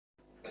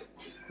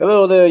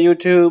Hello there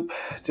YouTube.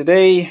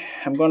 Today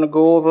I'm going to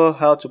go over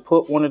how to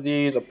put one of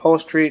these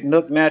upholstery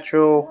Nook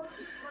Natural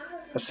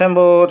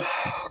assembled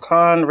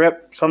con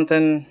rep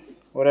something,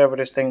 whatever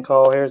this thing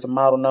called. Here's the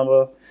model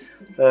number.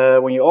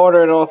 When you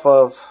order it off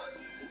of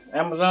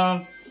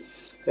Amazon,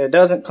 it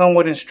doesn't come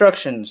with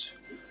instructions.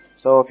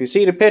 So if you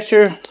see the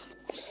picture,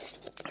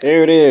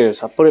 here it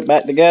is. I put it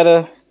back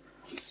together.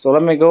 So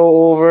let me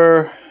go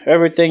over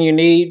everything you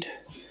need,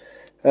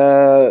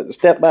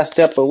 step by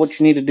step of what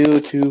you need to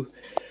do to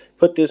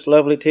put this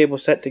lovely table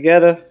set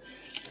together.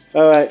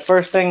 Alright,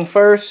 first thing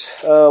first,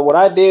 what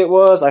I did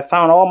was I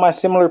found all my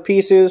similar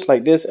pieces,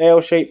 like this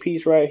L-shaped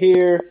piece right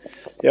here.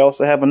 They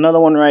also have another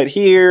one right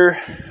here,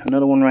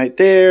 another one right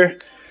there,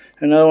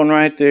 another one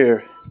right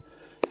there.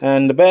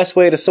 And the best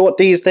way to sort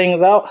these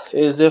things out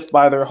is if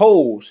by their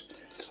holes.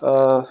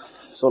 So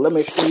let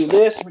me show you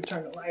this. Let me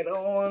turn the light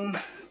on.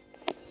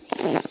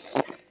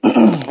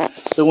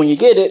 So when you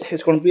get it,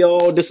 it's going to be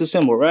all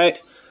disassembled, right?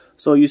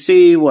 So you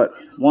see what?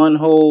 1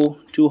 hole,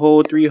 2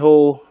 hole, 3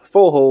 hole,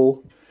 4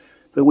 hole.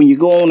 But when you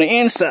go on the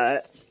inside,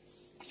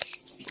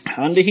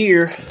 under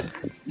here,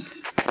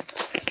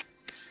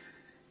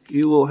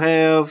 you will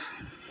have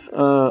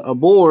a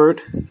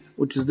board,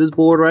 which is this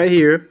board right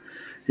here.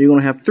 You're going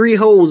to have 3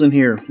 holes in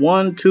here.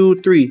 1,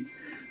 2, 3.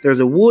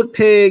 There's a wood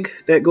peg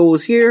that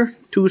goes here.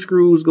 2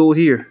 screws go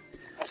here.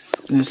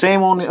 And the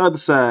same on the other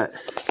side.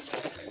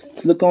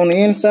 Look on the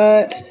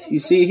inside. You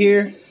see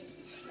here,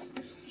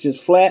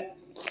 just flat.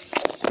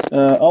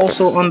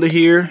 Also under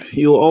here,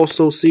 you'll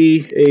also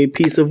see a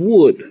piece of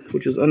wood,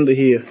 which is under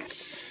here.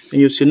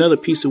 And you'll see another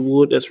piece of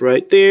wood that's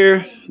right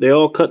there. They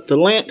all cut to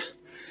length.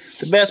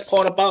 The best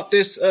part about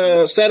this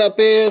setup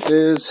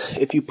is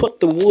if you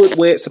put the wood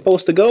where it's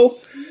supposed to go,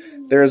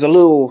 there's a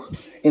little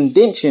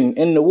indentation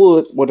in the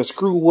wood where the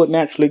screw would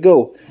naturally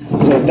go.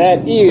 So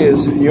that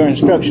is your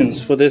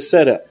instructions for this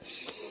setup.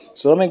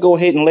 So let me go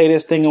ahead and lay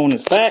this thing on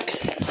its back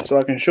so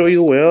I can show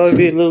you where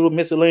every little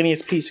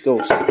miscellaneous piece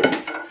goes.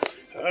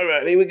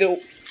 Alright, here we go.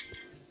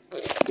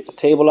 Get the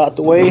table out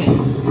the way.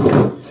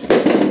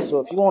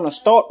 So if you want to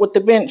start with the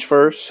bench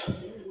first,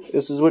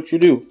 this is what you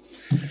do.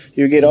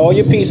 You get all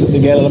your pieces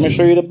together. Let me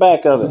show you the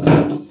back of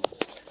it.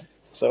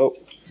 So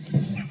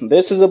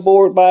this is a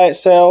board by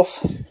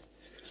itself.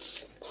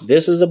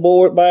 This is a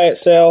board by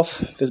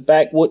itself. This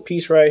back wood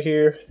piece right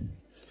here.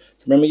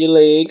 Remember your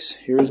legs.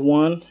 Here's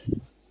 1,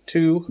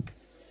 2.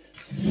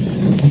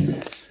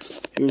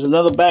 Here's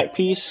another back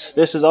piece.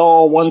 This is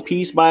all one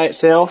piece by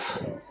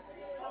itself.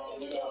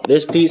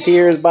 This piece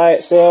here is by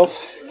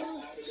itself.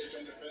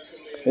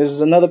 This is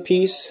another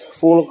piece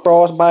full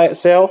across by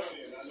itself.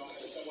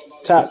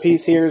 Top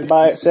piece here is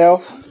by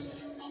itself.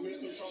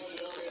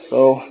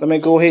 So let me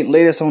go ahead and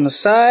lay this on the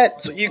side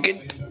so you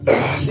can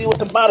see what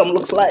the bottom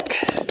looks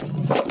like.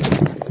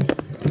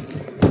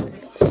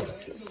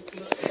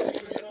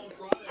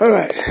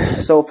 Alright,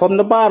 so from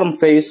the bottom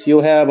face,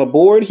 you'll have a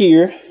board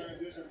here.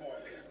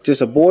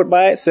 Just a board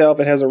by itself.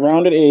 It has a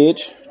rounded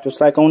edge,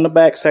 just like on the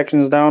back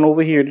sections down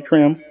over here to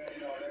trim.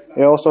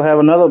 They also have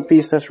another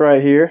piece that's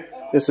right here.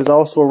 This is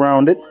also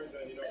rounded.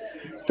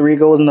 3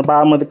 goes in the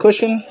bottom of the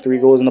cushion. 3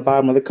 goes in the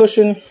bottom of the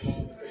cushion.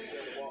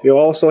 You'll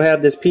also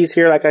have this piece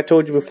here, like I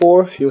told you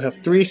before. You'll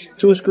have 2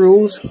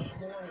 screws.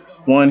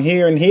 1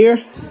 here and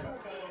here.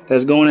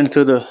 That's going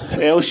into the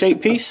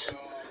L-shaped piece.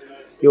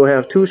 You'll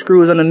have 2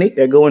 screws underneath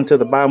that go into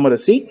the bottom of the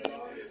seat.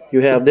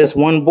 You have this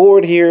one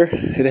board here.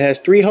 It has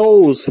 3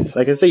 holes.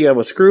 Like I said, you have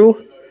a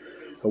screw,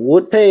 a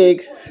wood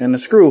peg, and a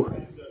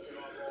screw.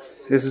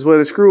 This is where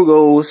the screw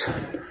goes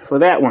for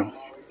that one.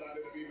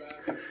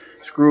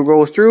 Screw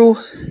goes through,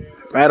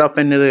 right up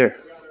into there.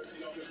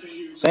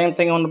 Same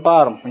thing on the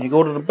bottom. When you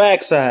go to the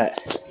back side,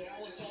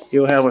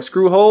 you'll have a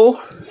screw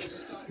hole.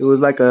 It was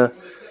like 2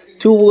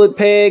 wood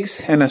pegs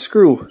and a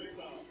screw.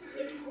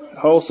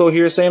 Also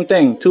here, same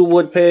thing, 2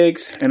 wood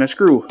pegs and a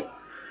screw.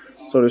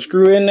 So the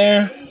screw in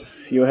there,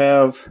 you'll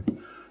have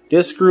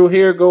this screw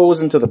here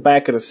goes into the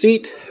back of the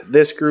seat.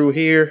 This screw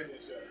here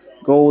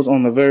goes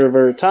on the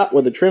very top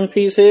where the trim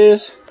piece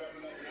is.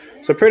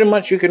 So pretty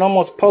much you can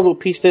almost puzzle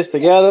piece this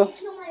together.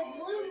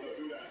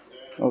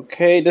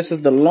 Okay, this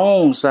is the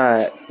long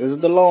side. This is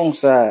the long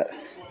side.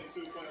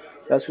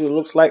 That's what it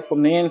looks like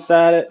from the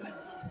inside.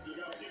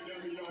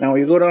 Now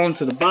when you go down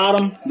to the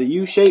bottom, the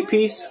U-shaped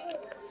piece.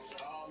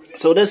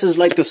 So this is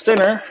like the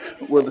center,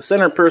 where the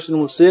center person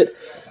will sit.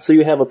 So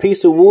you have a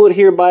piece of wood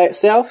here by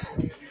itself.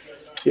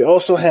 You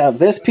also have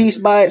this piece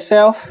by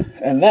itself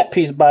and that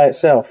piece by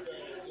itself.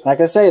 Like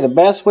I say, the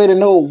best way to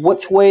know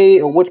which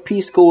way or which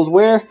piece goes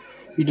where,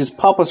 you just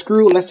pop a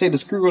screw. Let's say the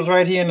screw goes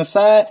right here in the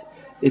side.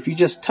 If you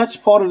just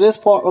touch part of this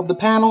part of the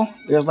panel,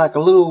 there's like a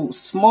little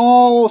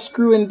small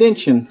screw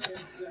indentation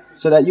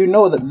so that you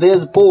know that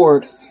this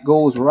board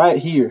goes right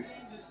here.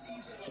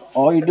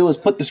 All you do is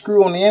put the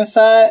screw on the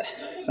inside.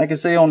 Like I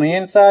say, on the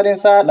inside,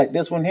 like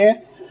this one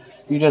here.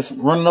 You just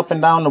run it up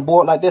and down the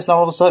board like this, and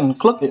all of a sudden,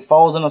 click, it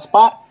falls in a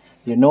spot.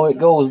 You know it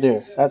goes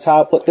there. That's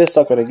how I put this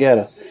sucker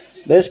together.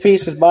 This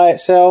piece is by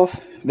itself.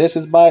 This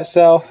is by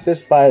itself.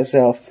 This is by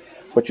itself.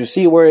 But you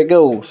see where it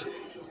goes.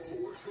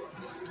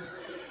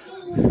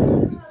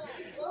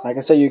 Like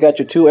I said, you got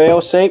your two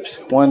L shapes.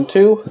 1,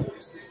 2.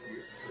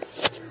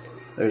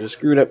 There's a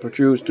screw that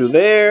protrudes through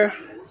there.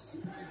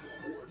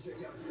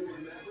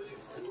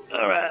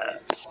 Alright,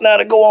 now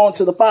to go on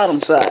to the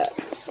bottom side.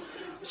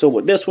 So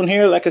with this one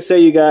here, like I said,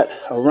 you got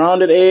a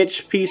rounded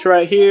edge piece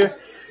right here.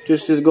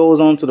 Just goes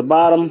on to the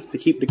bottom to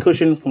keep the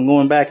cushion from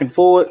going back and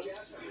forward.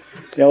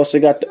 You also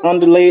got the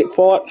underlaid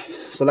part.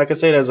 So like I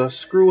said, there's a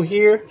screw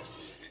here.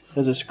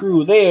 There's a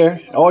screw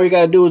there. All you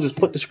got to do is just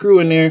put the screw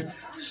in there,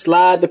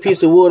 slide the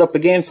piece of wood up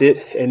against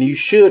it, and you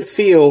should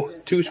feel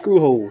 2 screw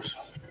holes.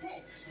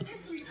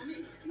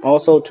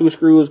 Also, 2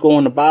 screws go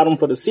on the bottom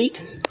for the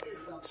seat.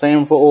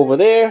 Same for over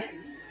there.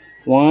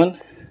 1,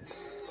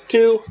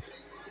 2.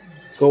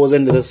 Goes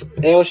into this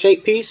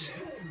L-shaped piece.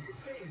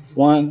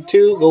 1,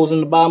 2. Goes in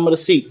the bottom of the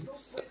seat.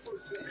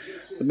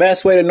 The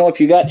best way to know if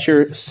you got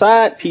your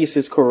side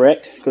pieces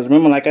correct, because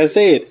remember, like I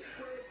said,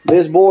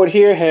 this board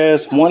here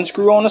has 1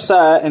 screw on the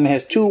side and it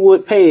has 2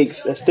 wood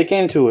pegs that stick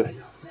into it.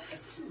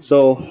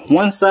 So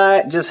one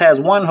side just has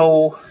 1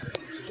 hole,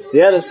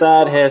 the other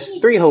side has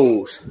 3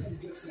 holes.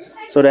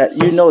 So that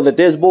you know that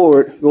this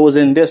board goes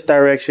in this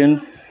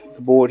direction,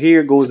 the board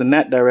here goes in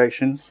that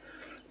direction.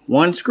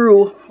 1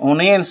 screw on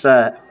the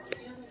inside.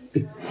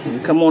 When you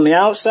come on the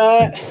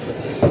outside,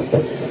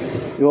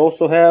 you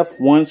also have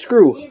 1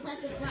 screw.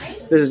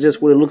 This is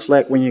just what it looks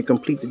like when you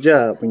complete the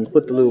job, when you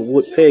put the little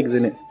wood pegs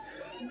in it,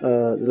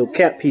 the little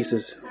cap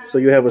pieces. So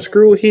you have a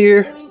screw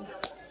here,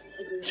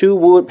 2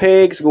 wood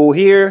pegs go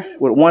here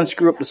with 1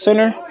 screw up the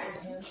center.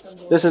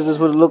 This is just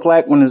what it looks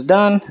like when it's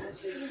done,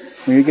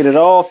 when you get it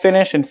all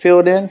finished and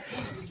filled in.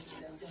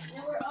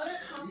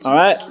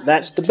 Alright,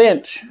 that's the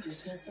bench.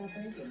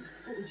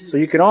 So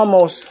you can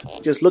almost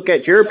just look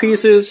at your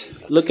pieces,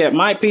 look at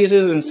my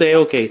pieces, and say,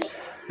 okay,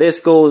 this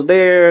goes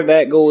there,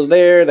 that goes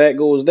there, that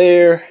goes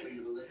there.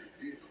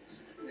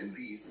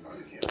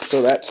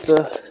 So that's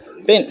the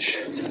bench.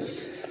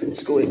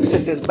 Let's go ahead and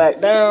sit this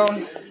back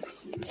down.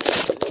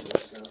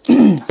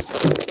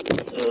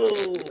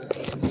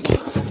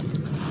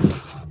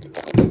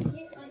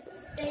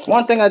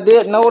 One thing I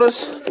did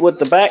notice with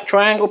the back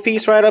triangle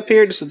piece right up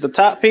here, this is the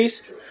top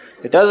piece,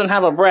 it doesn't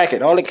have a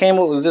bracket. All it came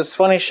with was this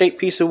funny shaped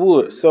piece of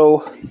wood.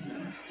 So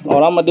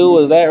all I'm going to do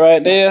is that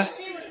right there,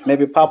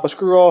 maybe pop a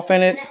screw off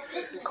in it,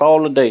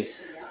 call it a day.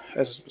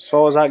 That's as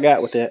far as I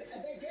got with that.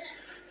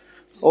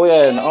 Oh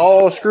yeah, and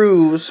all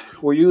screws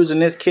we're using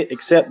this kit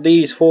except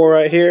these 4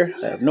 right here.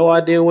 I have no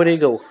idea where they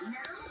go.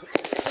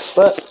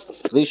 But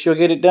at least you'll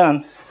get it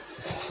done.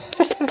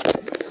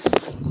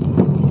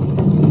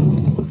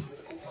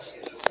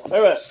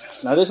 Alright,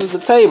 now this is the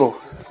table.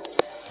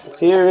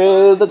 Here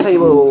is the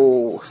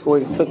table. Let's go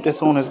ahead and flip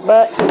this on its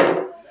back.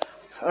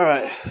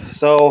 Alright,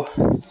 so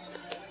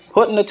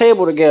putting the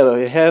table together,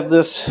 you have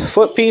this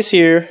foot piece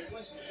here.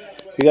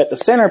 You got the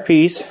center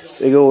piece.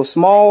 It goes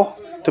small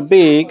to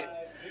big.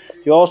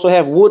 You also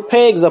have wood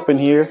pegs up in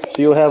here.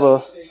 So you'll have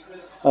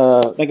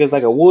I think it's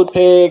like a wood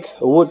peg.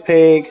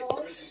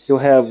 You'll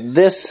have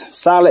this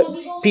solid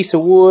piece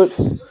of wood,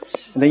 and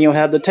then you'll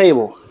have the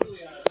table.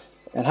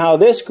 And how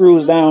this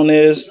screws down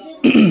is,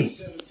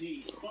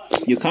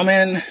 you come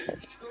in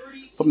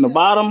from the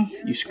bottom,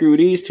 you screw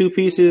these 2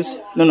 pieces.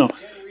 No,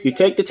 you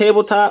take the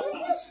tabletop.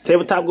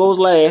 Tabletop goes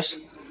last.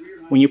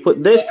 When you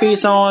put this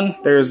piece on,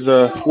 there's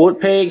a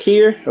wood peg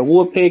here,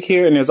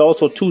 and there's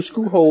also 2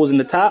 screw holes in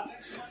the top.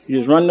 You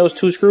just run those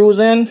 2 screws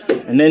in,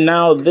 and then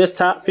now this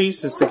top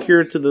piece is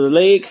secured to the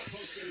leg.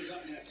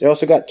 You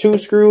also got 2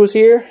 screws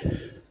here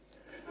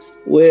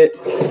with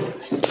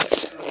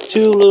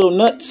 2 little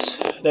nuts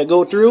that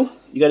go through.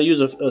 You got to use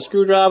a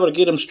screwdriver to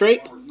get them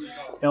straight.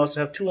 You also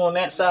have 2 on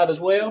that side as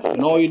well.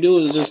 And all you do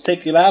is just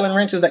take your Allen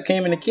wrenches that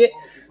came in the kit,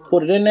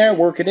 put it in there,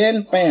 work it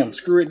in, bam,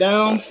 screw it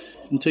down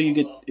until you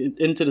get it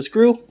into the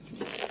screw.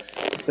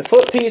 The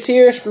foot piece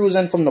here screws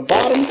in from the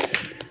bottom.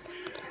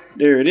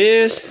 There it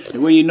is. The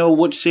way you know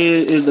which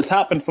is the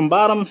top and from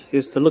bottom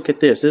is to look at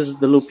this. This is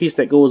the little piece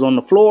that goes on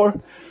the floor.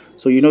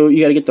 So you know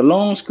you got to get the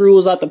long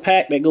screws out the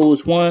pack. That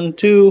goes 1,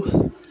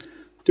 2,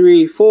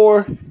 3,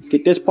 4.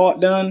 Get this part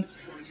done.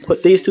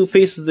 Put these 2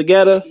 pieces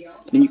together.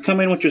 Then you come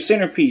in with your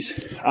centerpiece.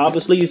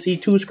 Obviously you see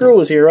 2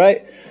 screws here,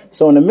 right?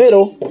 So in the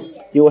middle,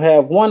 you'll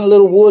have 1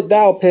 little wood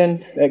dowel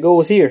pin that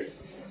goes here.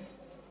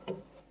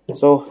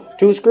 So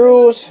 2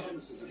 screws,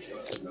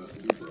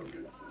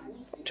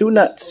 2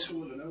 nuts.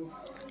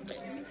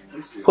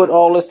 Put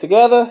all this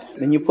together,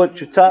 then you put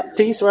your top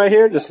piece right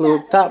here, this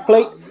little top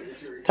plate,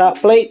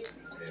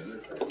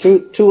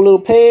 two little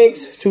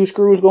pegs, 2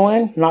 screws go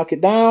in, knock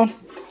it down.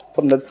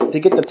 To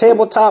get the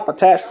tabletop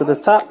attached to this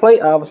top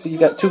plate, obviously you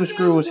got 2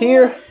 screws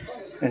here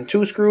and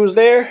 2 screws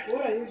there.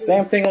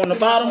 Same thing on the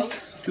bottom,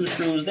 2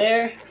 screws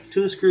there,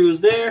 2 screws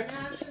there.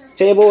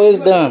 Table is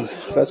done.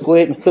 Let's go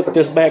ahead and flip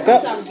this back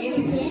up.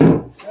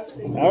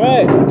 All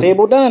right,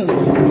 table done.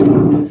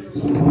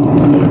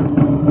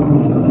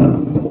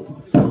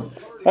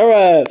 All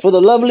right, for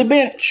the lovely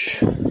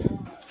bench.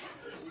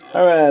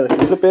 All right,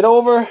 flip it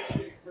over.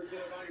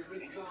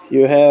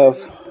 You have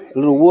a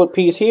little wood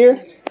piece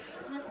here.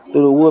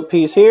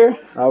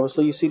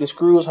 Obviously, you see the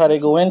screws, how they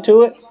go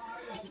into it.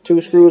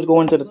 2 screws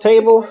go into the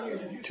table.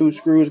 2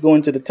 screws go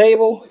into the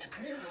table.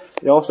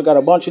 You also got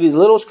a bunch of these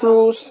little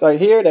screws right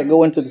here that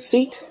go into the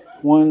seat.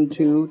 1,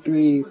 2,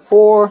 3,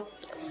 4,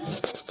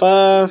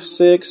 5,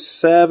 6,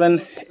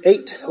 7,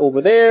 8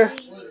 over there.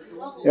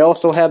 You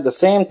also have the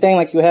same thing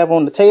like you have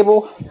on the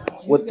table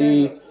with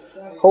the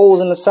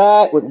holes in the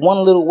side with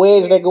one little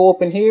wedge that go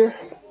up in here.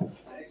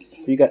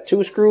 You got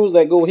 2 screws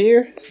that go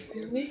here.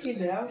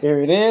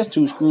 Here it is,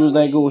 2 screws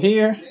that go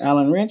here.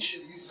 Allen wrench.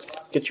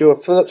 Get your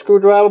Phillips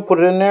screwdriver, put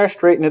it in there,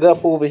 straighten it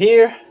up over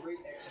here.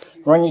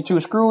 Run your 2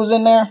 screws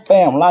in there,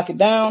 bam, lock it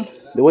down.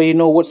 The way you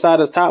know what side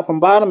is top from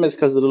bottom is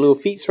because of the little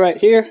feet right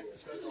here.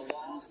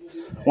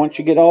 Once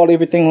you get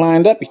everything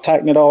lined up, you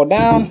tighten it all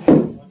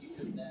down.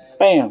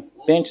 Bam,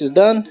 bench is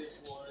done.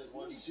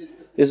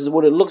 This is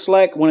what it looks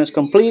like when it's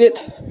completed.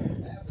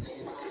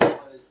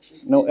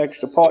 No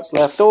extra parts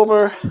left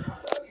over.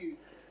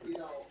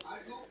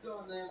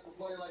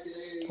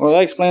 Well,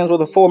 that explains where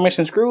the 4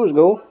 missing screws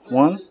go.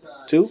 1,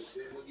 2,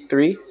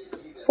 3,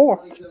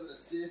 4.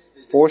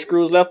 4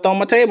 screws left on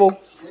my table.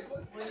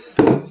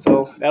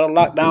 So that'll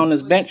lock down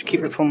this bench,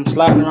 keep it from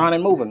sliding around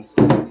and moving.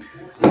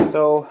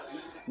 So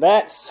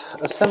that's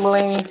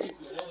assembling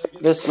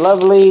this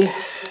lovely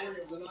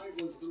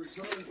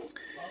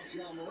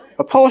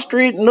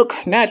upholstery Nook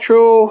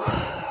Natural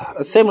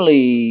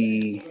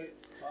assembly.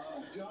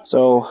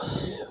 So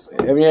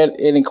if you had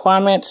any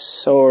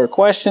comments or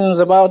questions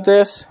about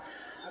this,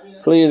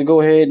 please go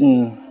ahead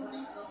and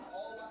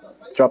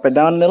drop it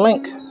down in the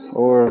link,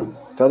 or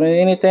tell me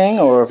anything,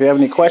 or if you have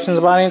any questions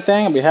about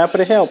anything, I'll be happy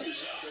to help.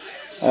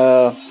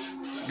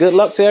 Good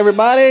luck to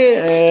everybody,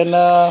 and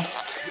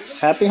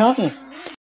happy hunting.